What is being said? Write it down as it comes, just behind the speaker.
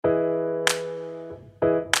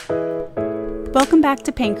Welcome back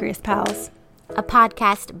to Pancreas Pals, a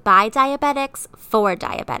podcast by diabetics for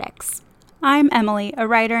diabetics. I'm Emily, a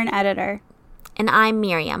writer and editor. And I'm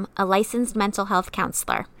Miriam, a licensed mental health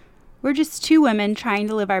counselor. We're just two women trying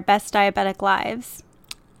to live our best diabetic lives.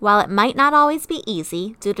 While it might not always be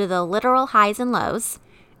easy due to the literal highs and lows,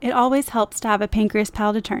 it always helps to have a Pancreas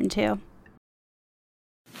Pal to turn to.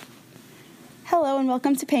 Hello and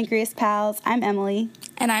welcome to Pancreas Pals. I'm Emily.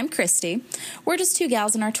 And I'm Christy. We're just two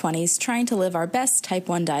gals in our 20s trying to live our best type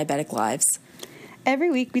 1 diabetic lives.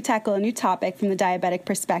 Every week we tackle a new topic from the diabetic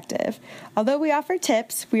perspective. Although we offer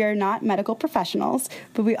tips, we are not medical professionals,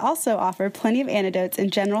 but we also offer plenty of anecdotes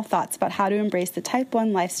and general thoughts about how to embrace the type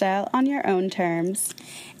 1 lifestyle on your own terms.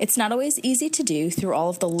 It's not always easy to do through all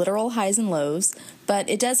of the literal highs and lows, but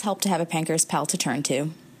it does help to have a Pancreas Pal to turn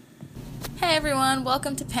to. Hey everyone,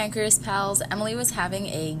 welcome to Pancreas Pals. Emily was having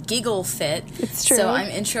a giggle fit. It's true. So I'm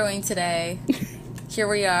introing today. Here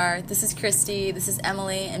we are. This is Christy, this is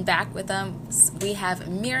Emily, and back with them we have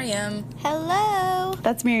Miriam. Hello.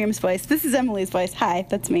 That's Miriam's voice. This is Emily's voice. Hi,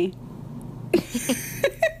 that's me.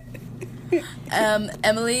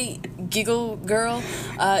 Emily, giggle girl,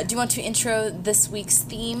 do you want to intro this week's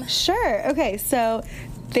theme? Sure. Okay, so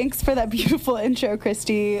thanks for that beautiful intro,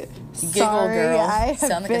 Christy. Giggle girl.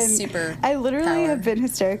 Sound like a super I literally power. have been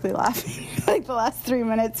hysterically laughing like the last 3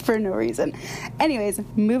 minutes for no reason. Anyways,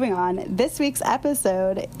 moving on. This week's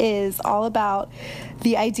episode is all about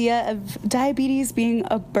the idea of diabetes being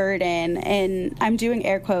a burden. And I'm doing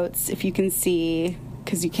air quotes if you can see,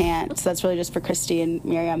 because you can't. So that's really just for Christy and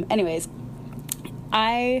Miriam. Anyways,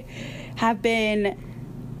 I have been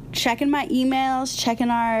checking my emails, checking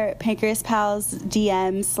our Pancreas Pals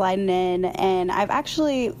DMs, sliding in, and I've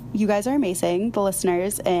actually, you guys are amazing, the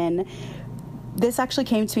listeners, and this actually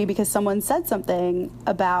came to me because someone said something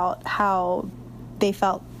about how they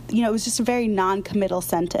felt, you know, it was just a very non-committal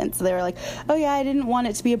sentence. They were like, oh yeah, I didn't want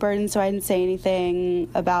it to be a burden, so I didn't say anything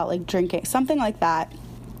about, like, drinking, something like that.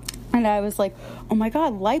 And I was like, oh my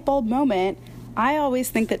God, light bulb moment. I always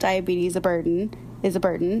think that diabetes is a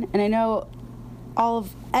burden, and I know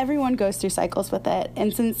everyone goes through cycles with it.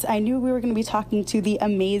 And since I knew we were going to be talking to the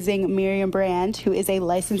amazing Miriam Brand, who is a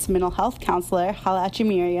licensed mental health counselor, holla at you,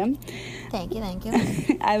 Miriam. Thank you.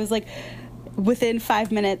 I was like, within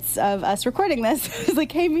 5 minutes of us recording this, I was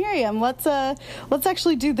like, hey, Miriam, let's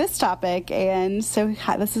actually do this topic. And so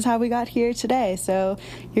this is how we got here today. So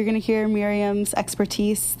you're going to hear Miriam's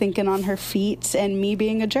expertise, thinking on her feet, and me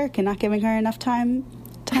being a jerk and not giving her enough time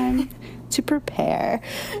to prepare.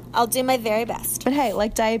 I'll do my very best. But hey,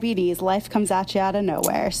 like diabetes, life comes at you out of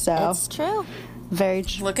nowhere, so it's true.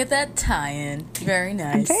 Look at that tie-in. Very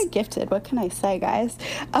nice. I'm very gifted. What can I say, guys?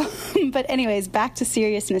 But anyways, back to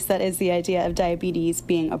seriousness. That is the idea of diabetes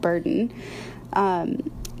being a burden.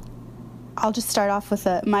 I'll just start off with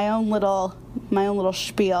my own little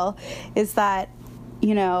spiel. Is that,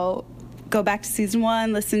 you know, go back to season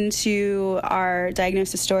 1, listen to our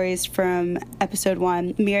diagnosis stories from episode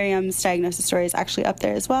 1. Miriam's diagnosis story is actually up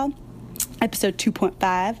there as well, episode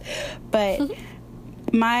 2.5. But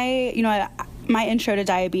my intro to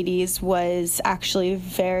diabetes was actually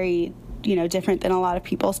very, different than a lot of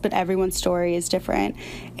people's, but everyone's story is different.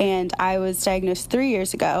 And I was diagnosed 3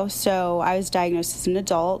 years ago. So I was diagnosed as an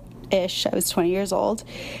adult-ish. I was 20 years old.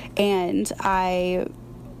 And I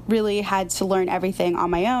really had to learn everything on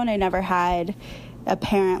my own. I never had a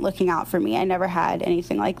parent looking out for me. I never had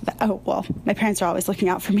anything like that. Oh, well, my parents are always looking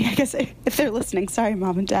out for me, I guess, if they're listening. Sorry,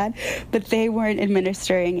 Mom and Dad. But they weren't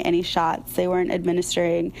administering any shots. They weren't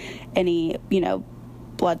administering any,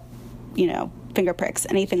 blood, finger pricks,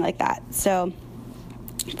 anything like that. So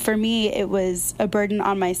for me, it was a burden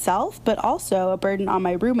on myself, but also a burden on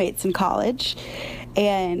my roommates in college.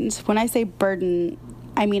 And when I say burden,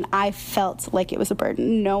 I mean, I felt like it was a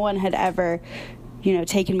burden. No one had ever,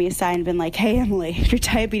 taken me aside and been like, hey, Emily, your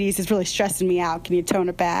diabetes is really stressing me out. Can you tone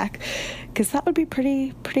it back? Because that would be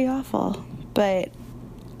pretty awful. But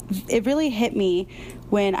it really hit me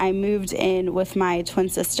when I moved in with my twin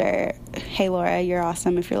sister. Hey, Laura, you're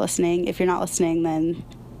awesome if you're listening. If you're not listening, then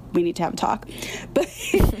we need to have a talk. But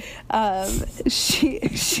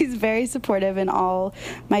she's very supportive in all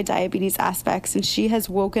my diabetes aspects, and she has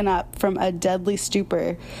woken up from a deadly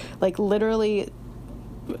stupor, like literally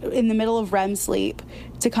in the middle of REM sleep,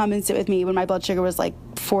 to come and sit with me when my blood sugar was like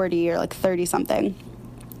 40 or like 30 something,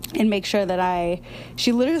 and make sure that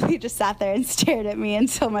she literally just sat there and stared at me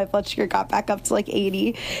until my blood sugar got back up to like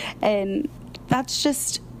 80. And that's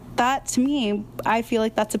just that, to me, I feel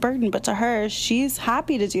like that's a burden, but to her, she's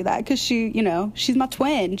happy to do that because she's my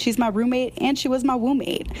twin, she's my roommate, and she was my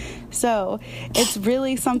woo-mate. So it's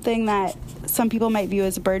really something that some people might view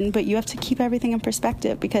as a burden, but you have to keep everything in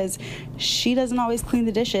perspective, because she doesn't always clean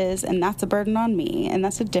the dishes, and that's a burden on me, and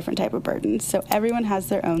that's a different type of burden. So everyone has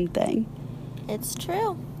their own thing. It's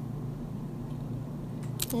true.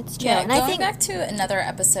 It's true. Yeah, and going back to another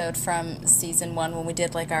episode from season 1 when we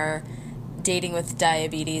did like our dating with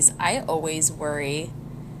diabetes, I always worry,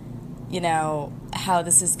 how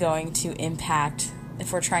this is going to impact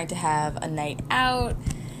if we're trying to have a night out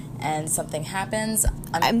and something happens.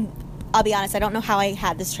 I'll be honest, I don't know how I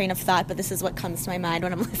had this train of thought, but this is what comes to my mind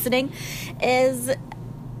when I'm listening, is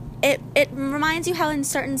it reminds you how in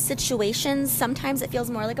certain situations, sometimes it feels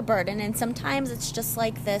more like a burden, and sometimes it's just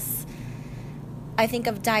like this. I think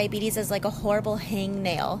of diabetes as like a horrible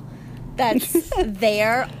hangnail that's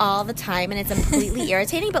there all the time, and it's completely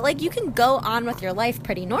irritating, but like you can go on with your life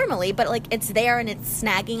pretty normally, but like it's there and it's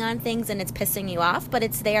snagging on things and it's pissing you off, but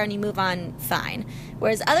it's there and you move on fine.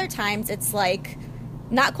 Whereas other times it's like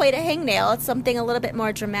not quite a hangnail, it's something a little bit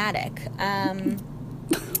more dramatic. And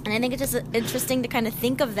I think it's just interesting to kind of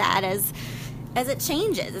think of that as it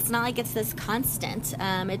changes. It's not like it's this constant.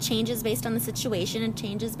 It changes based on the situation. It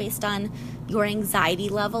changes based on your anxiety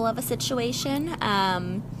level of a situation.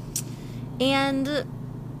 And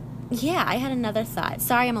yeah, I had another thought.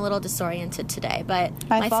 Sorry, I'm a little disoriented today, but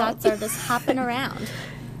my thoughts are just hopping around.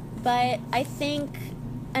 But I think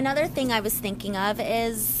another thing I was thinking of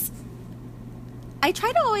is I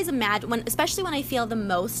try to always imagine, especially when I feel the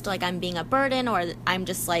most like I'm being a burden or I'm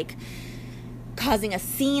just like causing a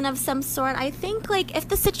scene of some sort, I think like if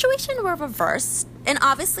the situation were reversed, and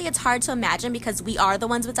obviously it's hard to imagine because we are the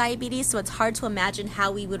ones with diabetes, so it's hard to imagine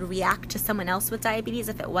how we would react to someone else with diabetes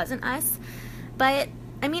if it wasn't us. But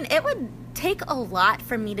I mean, it would take a lot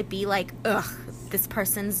for me to be like, ugh, this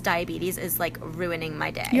person's diabetes is like ruining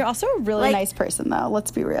my day. You're also a really nice person, though,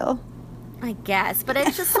 let's be real. I guess, but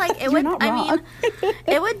it's just like it would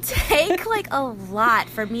it would take like a lot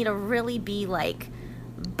for me to really be like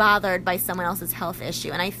bothered by someone else's health issue.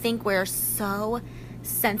 And I think we're so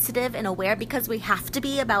sensitive and aware because we have to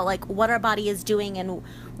be about like what our body is doing and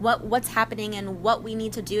what's happening and what we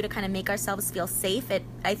need to do to kind of make ourselves feel safe.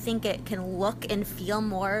 I think it can look and feel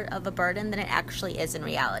more of a burden than it actually is in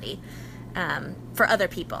reality for other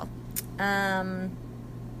people.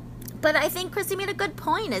 But I think Chrissy made a good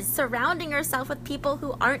point, is surrounding yourself with people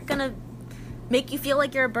who aren't going to make you feel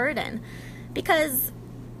like you're a burden. Because,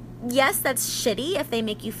 yes, that's shitty if they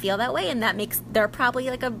make you feel that way, and they're probably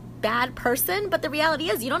like a bad person, but the reality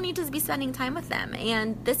is you don't need to be spending time with them.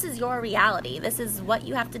 And this is your reality. This is what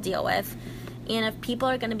you have to deal with. And if people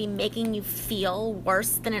are going to be making you feel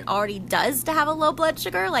worse than it already does to have a low blood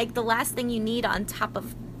sugar, like the last thing you need on top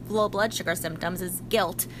of low blood sugar symptoms is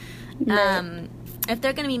guilt. Right. If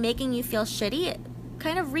they're going to be making you feel shitty,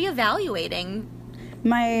 kind of reevaluating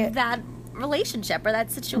that relationship or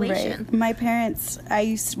that situation. Right. My parents,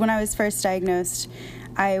 when I was first diagnosed,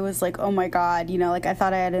 I was like, oh my God, like I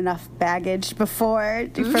thought I had enough baggage before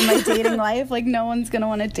for my dating life. Like no one's going to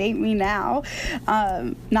want to date me now.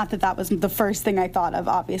 Not that was the first thing I thought of,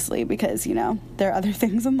 obviously, because, there are other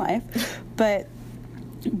things in life. But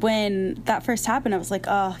when that first happened, I was like,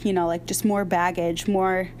 oh, like just more baggage,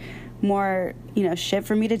 more shit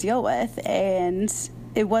for me to deal with. And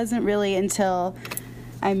it wasn't really until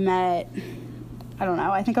I met, I don't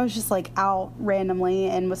know, I think I was just like out randomly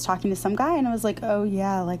and was talking to some guy, and I was like, oh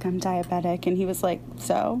yeah, like I'm diabetic. And he was like,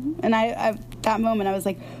 so? And I that moment I was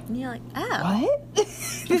like, and you're like, oh, what?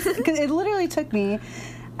 Because it literally took me,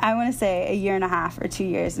 I want to say, a year and a half or 2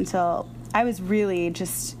 years until I was really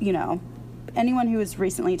just, anyone who was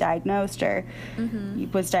recently diagnosed or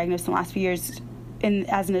was diagnosed in the last few years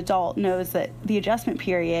as an adult knows that the adjustment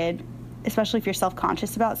period, especially if you're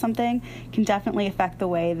self-conscious about something, can definitely affect the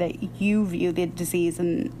way that you view the disease,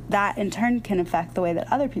 and that in turn can affect the way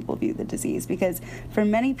that other people view the disease, because for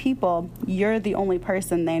many people you're the only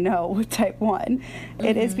person they know with type 1.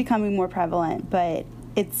 It is becoming more prevalent, but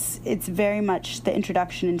it's very much the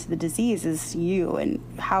introduction into the disease is you, and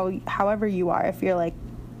however you are. If you're like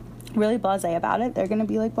really blasé about it, they're going to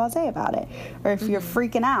be like blasé about it, or if you're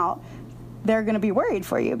freaking out, they're going to be worried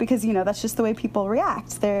for you, because that's just the way people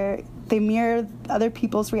react. They mirror other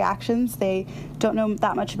people's reactions. They don't know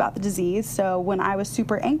that much about the disease. So when I was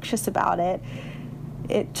super anxious about it,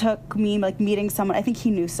 it took me like meeting someone. I think he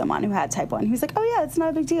knew someone who had type 1. He was like, oh yeah, it's not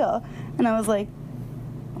a big deal. And I was like,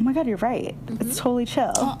 oh my God, you're right. It's totally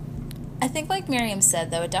chill. Well, I think like Miriam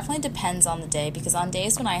said, though, it definitely depends on the day, because on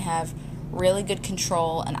days when I have really good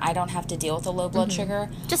control and I don't have to deal with a low blood sugar.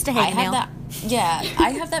 Just a hangnail. I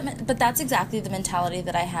have that, but that's exactly the mentality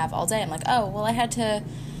that I have all day. I'm like, oh, well, I had to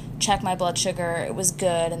check my blood sugar, it was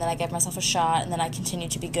good, and then I gave myself a shot, and then I continue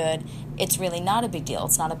to be good. It's really not a big deal.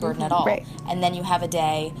 It's not a burden at all. Right. And then you have a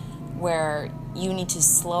day where you need to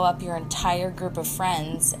slow up your entire group of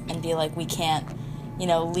friends and be like, we can't,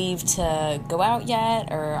 leave to go out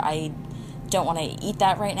yet, or I don't want to eat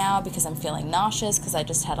that right now because I'm feeling nauseous because I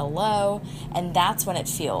just had a low, and that's when it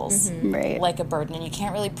feels Right. like a burden, and you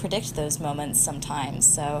can't really predict those moments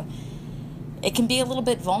sometimes, so it can be a little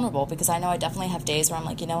bit vulnerable because I know I definitely have days where I'm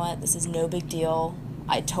like, you know what, this is no big deal,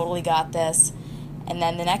 I totally got this, and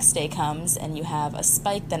then the next day comes and you have a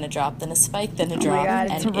spike, then a drop, then a spike, then a drop. Oh my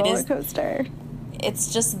God, it's and a roller coaster.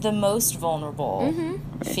 It's just the most vulnerable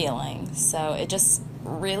feeling. So it just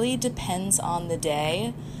really depends on the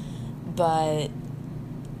day, but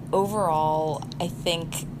overall, I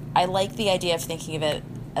think I like the idea of thinking of it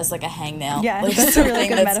as like a hangnail. Yeah, like that's a really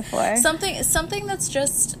good metaphor. Something that's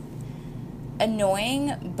just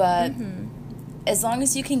annoying, but as long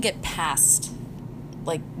as you can get past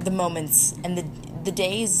like the moments and the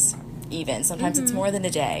days, even sometimes it's more than a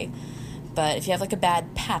day, but if you have like a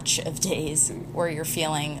bad patch of days where you're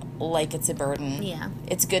feeling like it's a burden,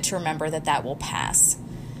 it's good to remember that will pass.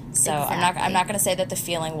 So Exactly. I'm not going to say that the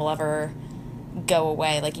feeling will ever go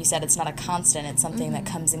away. Like you said, it's not a constant, it's something that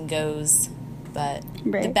comes and goes, but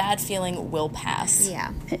the bad feeling will pass.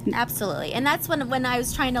 Yeah, absolutely. And that's when I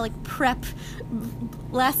was trying to like prep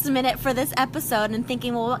last minute for this episode and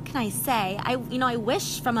thinking, well, what can I say? I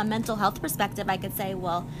wish from a mental health perspective I could say,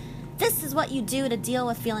 well, this is what you do to deal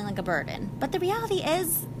with feeling like a burden. But the reality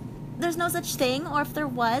is there's no such thing, or if there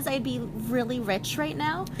was, I'd be really rich right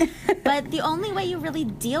now. But the only way you really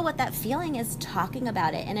deal with that feeling is talking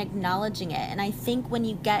about it and acknowledging it. And I think when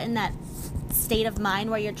you get in that state of mind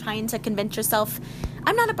where you're trying to convince yourself,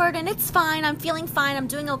 I'm not a burden, it's fine, I'm feeling fine, I'm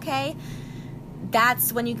doing okay,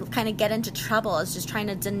 that's when you kind of get into trouble, is just trying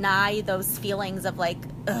to deny those feelings of like,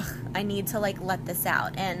 ugh, I need to like let this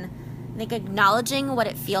out. And I think acknowledging what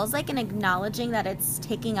it feels like and acknowledging that it's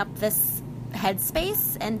taking up this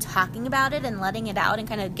headspace and talking about it and letting it out and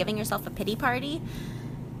kind of giving yourself a pity party,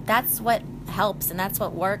 that's what helps and that's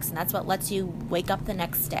what works and that's what lets you wake up the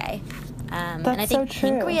next day. And I think so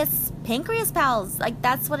true. Pancreas Pals, like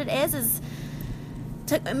that's what it is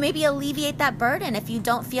to maybe alleviate that burden. If you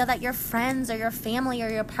don't feel that your friends or your family or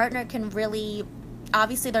your partner can really,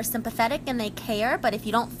 obviously they're sympathetic and they care, but if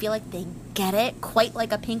you don't feel like they get it quite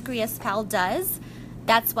like a Pancreas Pal does,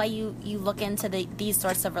 that's why you look into these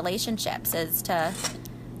sorts of relationships, is to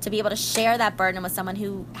be able to share that burden with someone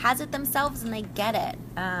who has it themselves and they get it.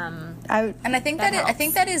 And I think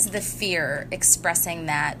that is the fear, expressing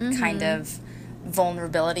that kind of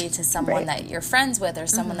vulnerability to someone that you're friends with or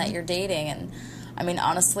someone that you're dating. And I mean,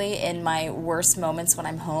 honestly, in my worst moments when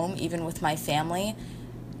I'm home, even with my family,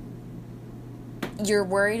 you're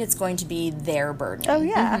worried it's going to be their burden. Oh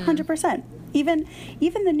yeah, 100%. Even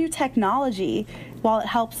the new technology, while it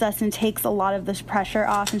helps us and takes a lot of this pressure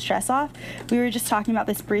off and stress off, we were just talking about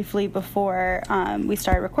this briefly before we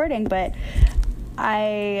started recording, but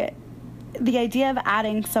the idea of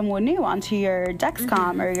adding someone new onto your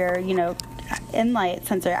Dexcom or your, Enlight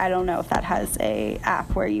sensor, I don't know if that has a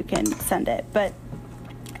app where you can send it, but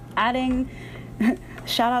adding,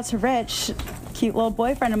 shout out to Rich, cute little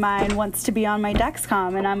boyfriend of mine wants to be on my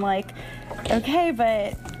Dexcom, and I'm like, okay,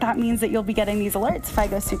 but that means that you'll be getting these alerts if I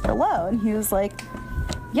go super low. And he was like,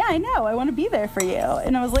 yeah, I know, I want to be there for you.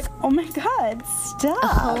 And I was like, oh my God, stop. A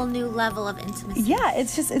whole new level of intimacy. Yeah,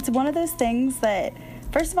 it's one of those things that,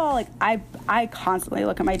 first of all, like I constantly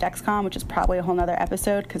look at my Dexcom, which is probably a whole nother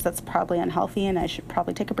episode because that's probably unhealthy and I should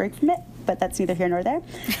probably take a break from it, but that's neither here nor there.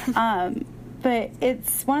 But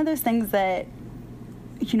it's one of those things that,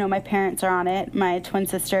 my parents are on it, my twin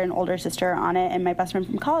sister and older sister are on it, and my best friend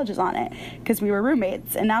from college is on it because we were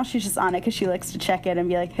roommates. And now she's just on it because she likes to check in and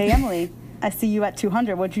be like, hey, Emily, I see you at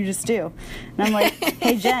 200. What'd you just do? And I'm like,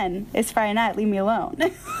 hey, Jen, it's Friday night. Leave me alone.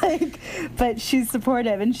 But she's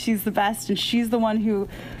supportive and she's the best. And she's the one who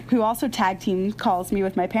also tag team calls me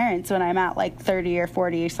with my parents when I'm at like 30 or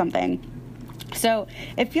 40 or something. So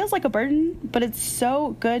it feels like a burden, but it's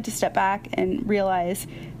so good to step back and realize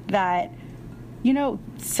that,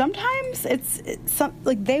 sometimes it's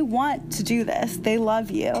like they want to do this. They love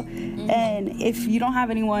you. And if you don't have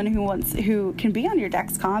anyone who can be on your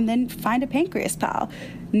Dexcom, then find a Pancreas Pal.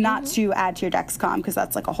 Not to add to your Dexcom, because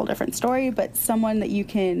that's like a whole different story, but someone that you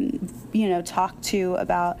can, talk to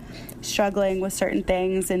about struggling with certain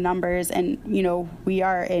things and numbers. And, we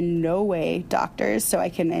are in no way doctors, so I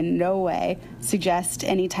can in no way suggest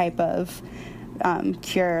any type of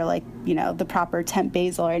cure, like, the proper temp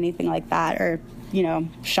basil or anything like that, or,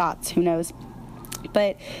 shots, who knows.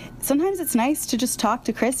 But sometimes it's nice to just talk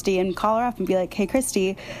to Christy and call her up and be like, hey,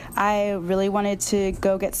 Christy, I really wanted to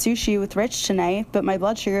go get sushi with Rich tonight, but my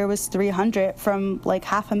blood sugar was 300 from like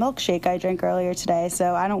half a milkshake I drank earlier today,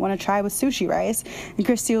 so I don't want to try with sushi rice. And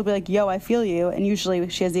Christy will be like, yo, I feel you. And usually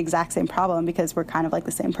she has the exact same problem because we're kind of like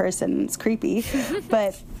the same person, and it's creepy.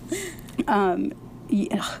 But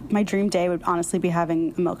my dream day would honestly be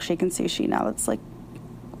having a milkshake and sushi. Now that's like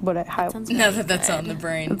now that's on the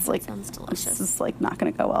brain. It's like, sounds delicious. This is like not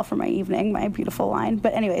going to go well for my evening, my beautiful line.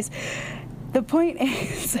 But anyways, the point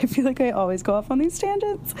is, I feel like I always go off on these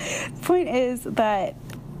tangents. The point is that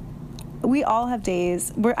we all have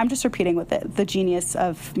days where, I'm just repeating with the genius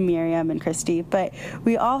of Miriam and Christy, but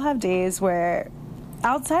we all have days where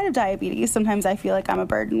outside of diabetes, sometimes I feel like I'm a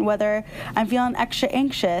burden, whether I'm feeling extra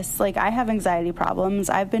anxious, like I have anxiety problems.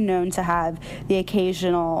 I've been known to have the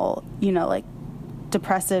occasional, like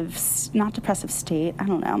not depressive state. I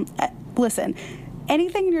don't know. Listen,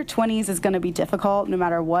 anything in your 20s is going to be difficult no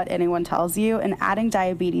matter what anyone tells you, and adding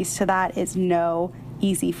diabetes to that is no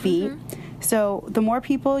easy feat. So the more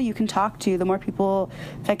people you can talk to, the more people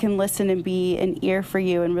that can listen and be an ear for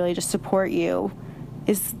you and really just support you,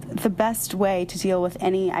 is the best way to deal with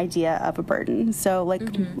any idea of a burden. So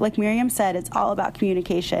like Miriam said, it's all about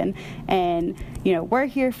communication, and we're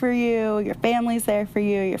here for you, your family's there for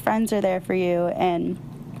you, your friends are there for you, and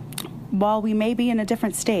while we may be in a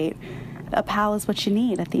different state, a pal is what you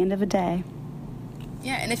need at the end of the day.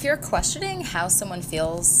 Yeah, and if you're questioning how someone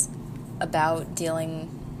feels about dealing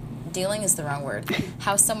is the wrong word,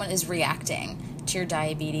 how someone is reacting to your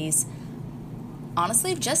diabetes,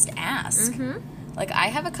 honestly, just ask. Like, I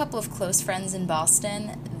have a couple of close friends in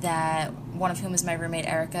Boston, that one of whom is my roommate,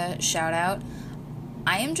 Erica, shout out.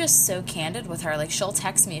 I am just so candid with her. Like, she'll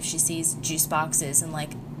text me if she sees juice boxes and, like,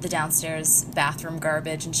 the downstairs bathroom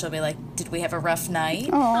garbage, and she'll be like, did we have a rough night?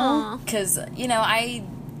 Because, I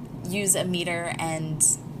use a meter and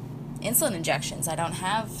insulin injections. I don't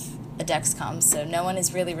have a Dexcom, so no one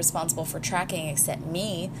is really responsible for tracking except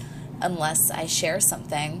me, unless I share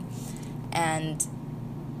something. And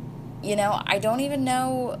I don't even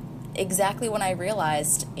know exactly when I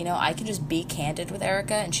realized, I can just be candid with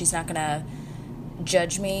Erica and she's not going to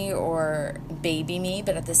judge me or baby me,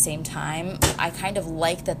 but at the same time, I kind of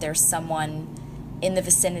like that there's someone in the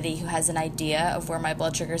vicinity who has an idea of where my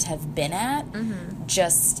blood sugars have been at,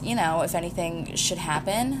 just, if anything should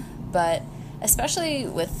happen. But especially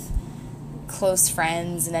with close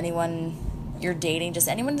friends and anyone you're dating, just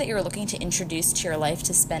anyone that you're looking to introduce to your life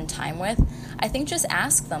to spend time with, I think just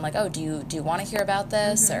ask them, like, oh, do you want to hear about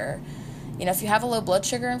this? Or, if you have a low blood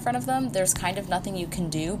sugar in front of them, there's kind of nothing you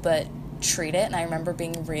can do but treat it. And I remember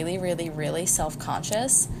being really, really, really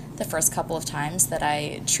self-conscious the first couple of times that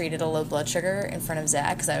I treated a low blood sugar in front of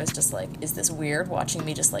Zach, because I was just like, is this weird watching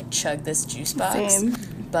me just, like, chug this juice box? Same.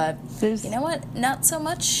 But you know what? Not so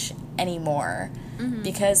much anymore,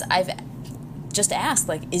 because I've just ask,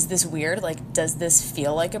 like, is this weird? Like, does this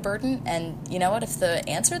feel like a burden? And you know what? If the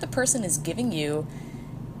answer the person is giving you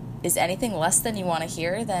is anything less than you want to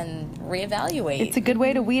hear, then reevaluate. It's a good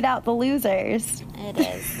way to weed out the losers. It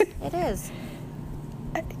is. It is.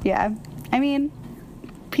 Yeah. I mean,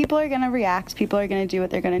 people are going to react. People are going to do what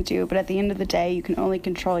they're going to do. But at the end of the day, you can only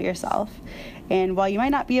control yourself. And while you might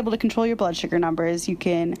not be able to control your blood sugar numbers, you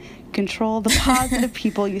can control the positive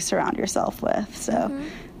people you surround yourself with. So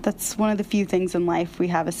that's one of the few things in life we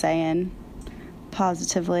have a say in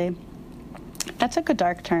positively. That took a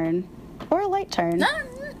dark turn. Or a light turn. No,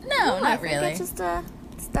 not I really. think it's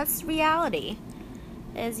just that's reality.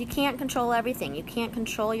 Is you can't control everything. You can't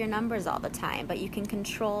control your numbers all the time, but you can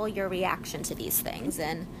control your reaction to these things.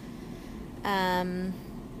 And and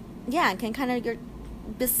can kind of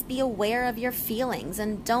just be aware of your feelings,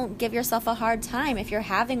 and don't give yourself a hard time if you're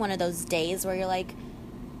having one of those days where you're like,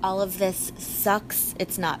 all of this sucks,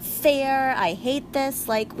 it's not fair, I hate this.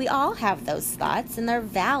 Like, we all have those thoughts, and they're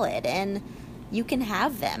valid, and you can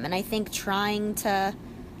have them. And I think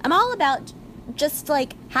I'm all about just,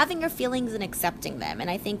 like, having your feelings and accepting them. And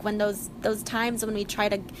I think when those times when we try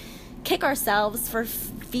to kick ourselves for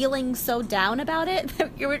feeling so down about it,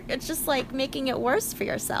 it's just, like, making it worse for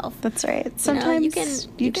yourself. That's right. Sometimes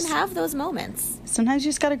you can have those moments. Sometimes you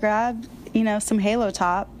just gotta grab, some Halo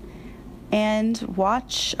Top and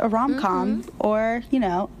watch a rom-com or,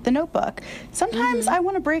 The Notebook. Sometimes I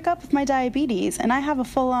want to break up with my diabetes, and I have a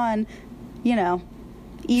full-on,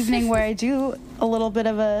 evening where I do a little bit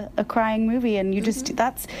of a crying movie, and you just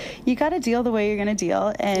you got to deal the way you're going to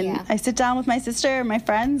deal. And I sit down with my sister and my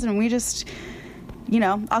friends, and we just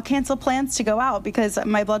I'll cancel plans to go out because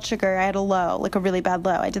my blood sugar, I had a low, like a really bad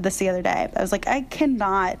low. I did this the other day. I was like, I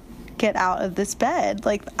cannot get out of this bed.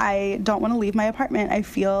 Like, I don't want to leave my apartment. I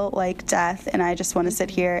feel like death, and I just want to sit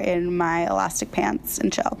here in my elastic pants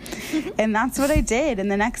and chill. And that's what I did. And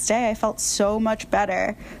the next day I felt so much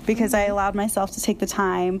better because I allowed myself to take the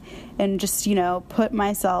time and just, put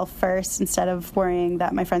myself first instead of worrying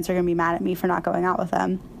that my friends are going to be mad at me for not going out with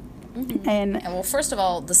them. And well, first of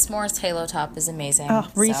all, the s'mores halo top is amazing. Oh,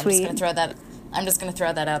 retweet. So I'm just going to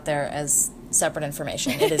throw that out there as separate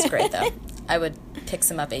information. It is great, though. I would pick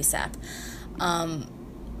some up ASAP.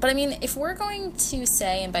 But I mean, if we're going to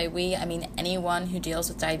say, and by we, I mean anyone who deals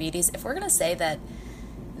with diabetes, if we're going to say that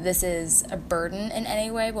this is a burden in any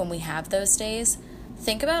way when we have those days,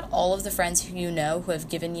 think about all of the friends who you know who have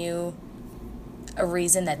given you a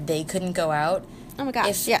reason that they couldn't go out. Oh my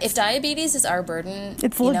gosh, if diabetes is our burden,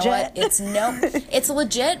 it's legit. Know what? It's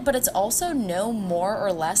legit, but it's also no more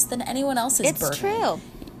or less than anyone else's burden. It's true.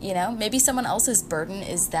 Maybe someone else's burden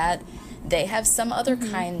is that they have some other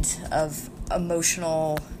kind of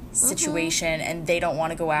emotional situation and they don't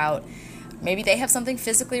want to go out. Maybe they have something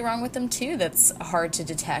physically wrong with them too that's hard to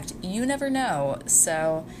detect. You never know.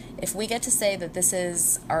 So if we get to say that this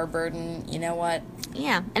is our burden, you know what?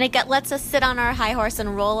 Yeah, and it lets us sit on our high horse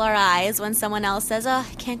and roll our eyes when someone else says, oh,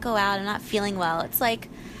 I can't go out, I'm not feeling well. It's like,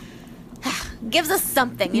 gives us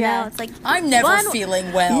something, you know? It's like, I'm never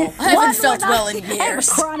feeling well. I haven't felt well in years. I have a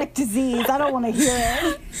chronic disease. I don't want to hear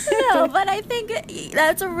it. No, but I think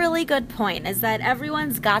that's a really good point, is that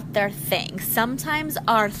everyone's got their thing. Sometimes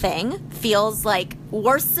our thing feels like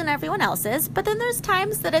worse than everyone else's, but then there's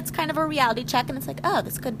times that it's kind of a reality check and it's like, oh,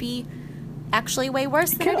 this could be actually way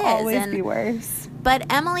worse than it is. It could always be worse.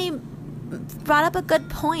 But Emily brought up a good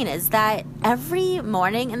point, is that every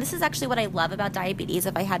morning, and this is actually what I love about diabetes,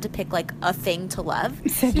 if I had to pick like a thing to love,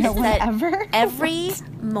 no one ever. Every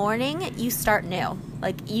morning you start new.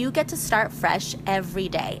 Like, you get to start fresh every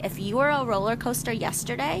day. If you were a roller coaster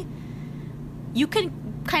yesterday, you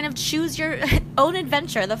can kind of choose your own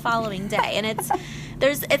adventure the following day. And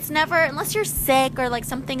it's never, unless you're sick or like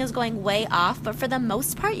something is going way off, but for the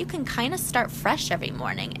most part you can kind of start fresh every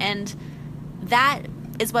morning. And that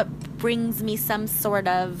is what brings me some sort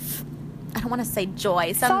of, I don't want to say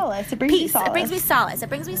joy, some solace. It brings peace. me solace. It brings me solace. It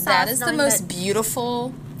brings me solace. That is the most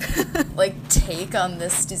beautiful take on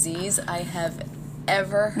this disease I have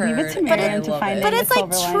ever heard. Leave it to Miriam to find it. But it's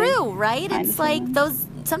like true, right? It's like those,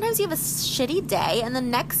 sometimes you have a shitty day and the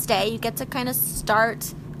next day you get to kind of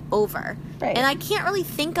start over. Right. And I can't really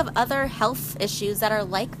think of other health issues that are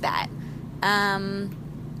like that.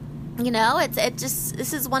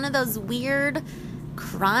 This is one of those weird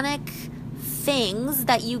chronic things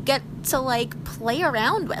that you get to like play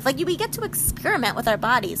around with. Like, we get to experiment with our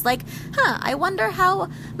bodies. Like, I wonder how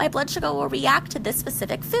my blood sugar will react to this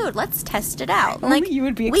specific food. Let's test it out. Only like, you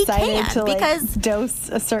would be excited to because dose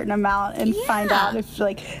a certain amount and find out if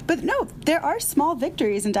but no, there are small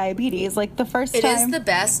victories in diabetes. Like the first time. It is the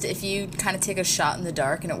best if you kind of take a shot in the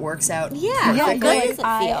dark and it works out. How good does it feel?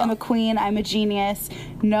 I am a queen, I'm a genius,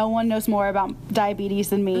 no one knows more about diabetes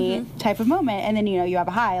than me type of moment. And then, you have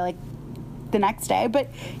a high like the next day, but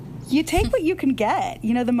you take what you can get.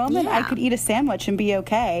 The moment I could eat a sandwich and be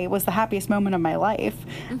okay was the happiest moment of my life.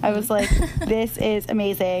 I was like, this is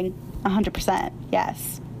amazing, 100%,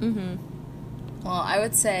 yes. Well, I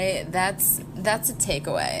would say that's a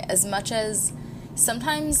takeaway. As much as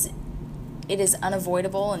sometimes it is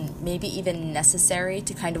unavoidable and maybe even necessary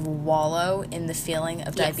to kind of wallow in the feeling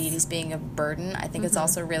of diabetes being a burden, I think it's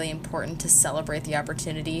also really important to celebrate the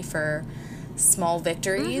opportunity for small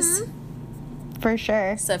victories. For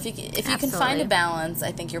sure. So if you can find a balance,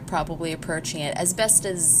 I think you're probably approaching it as best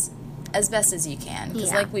as you can.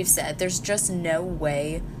 Because like we've said, there's just no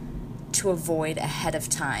way to avoid ahead of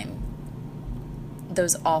time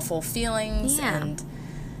those awful feelings and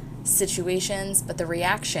situations, but the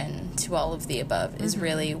reaction to all of the above is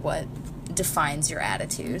really what defines your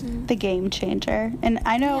attitude. The game changer. And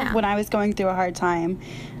I know when I was going through a hard time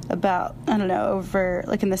about, over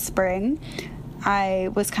like in the spring, I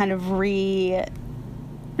was kind of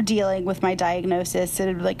dealing with my diagnosis.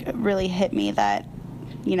 It like really hit me that,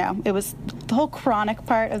 it was the whole chronic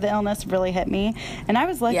part of the illness really hit me. And I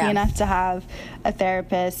was lucky enough to have a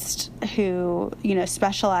therapist who,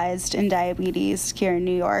 specialized in diabetes here in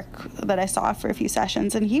New York that I saw for a few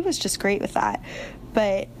sessions. And he was just great with that.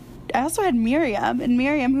 But I also had Miriam, and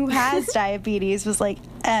Miriam, who has diabetes, was like,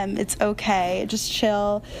 it's okay. Just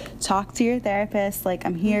chill. Talk to your therapist. Like,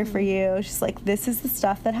 I'm here for you. She's like, this is the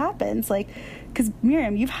stuff that happens. Like, because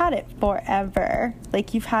Miriam, you've had it forever.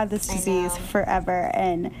 Like, you've had this disease forever.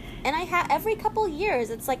 And I have, every couple years,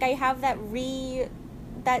 it's like I have that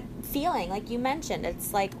that feeling, like you mentioned.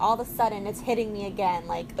 It's like all of a sudden it's hitting me again,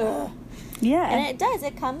 like, ugh. Yeah. And it does.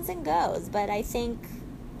 It comes and goes. But I think,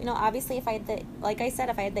 you know, obviously if I had the, like I said,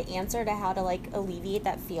 if I had the answer to how to, like, alleviate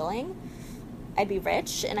that feeling, I'd be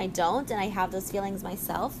rich, and I don't, and I have those feelings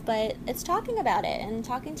myself. But it's talking about it and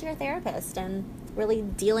talking to your therapist and really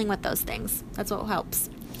dealing with those things. That's what helps.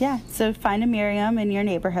 Yeah. So find a Miriam in your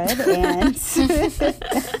neighborhood, and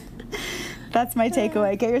that's my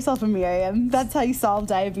takeaway. Get yourself a Miriam. That's how you solve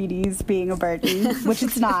diabetes being a burden, which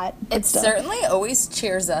it's not. It certainly always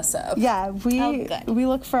cheers us up. Yeah, we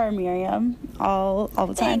look for our Miriam all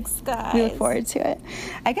the time. Thanks, guys. We look forward to it.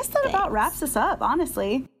 I guess that about wraps us up,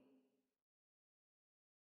 honestly.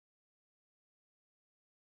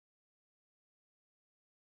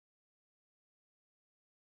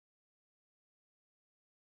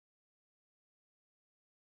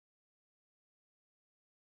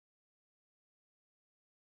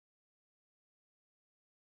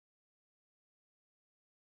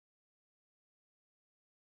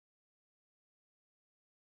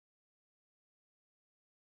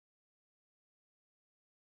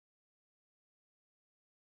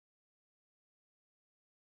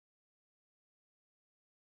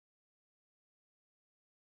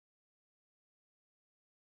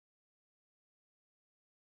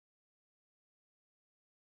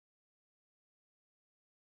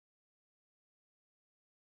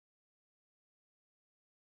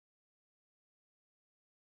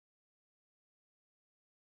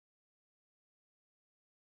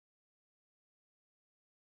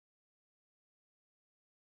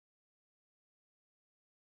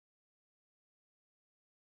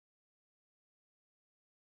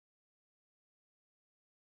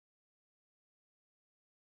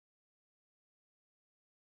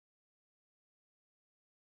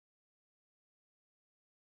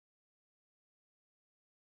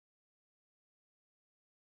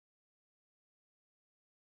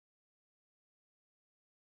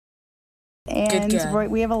 And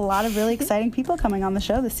we have a lot of really exciting people coming on the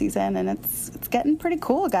show this season, and it's getting pretty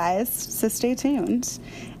cool, guys. So stay tuned.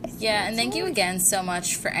 Yeah, and thank you again so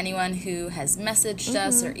much for anyone who has messaged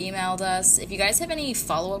us or emailed us. If you guys have any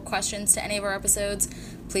follow-up questions to any of our episodes,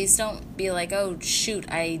 please don't be like, oh, shoot,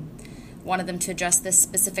 I wanted them to address this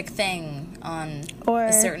specific thing on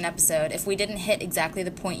a certain episode. If we didn't hit exactly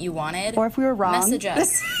the point you wanted, or if we were wrong, message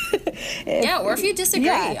us. Or if you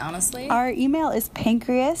disagree, honestly. Our email is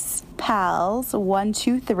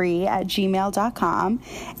pancreaspals123@gmail.com,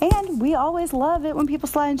 and we always love it when people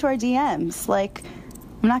slide into our DMs. Like,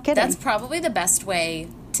 I'm not kidding. That's probably the best way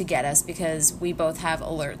to get us, because we both have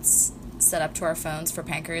alerts set up to our phones for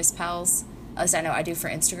Pancreas Pals. At least I know I do for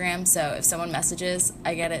Instagram, so if someone messages,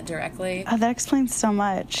 I get it directly. Oh, that explains so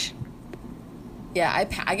much. Yeah,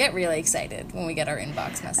 I get really excited when we get our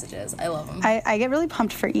inbox messages. I love them. I get really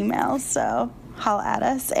pumped for emails, so holla at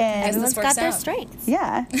us. And everyone's got their strengths.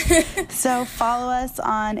 Yeah. So follow us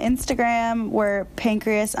on Instagram. We're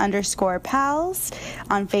pancreas_pals.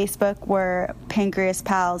 On Facebook, we're Pancreas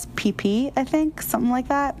Pals PP, I think, something like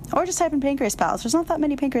that. Or just type in Pancreas Pals. There's not that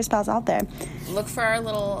many Pancreas Pals out there. Look for our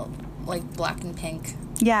little, like, black and pink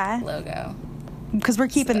logo. Because we're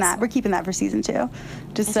keeping that. We're keeping that for season 2,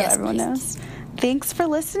 just so everyone knows. Thanks for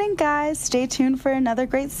listening, guys. Stay tuned for another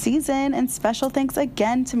great season. And special thanks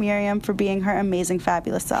again to Miriam for being her amazing,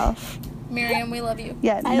 fabulous self. Miriam, we love you.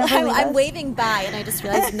 Yeah, I'm waving bye, and I just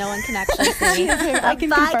realized no one can actually see me. I can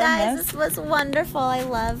bye, confirm guys. this. This was wonderful. I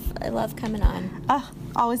love coming on.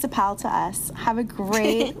 Always a pal to us. Have a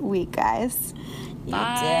great week, guys. You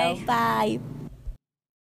too. Bye.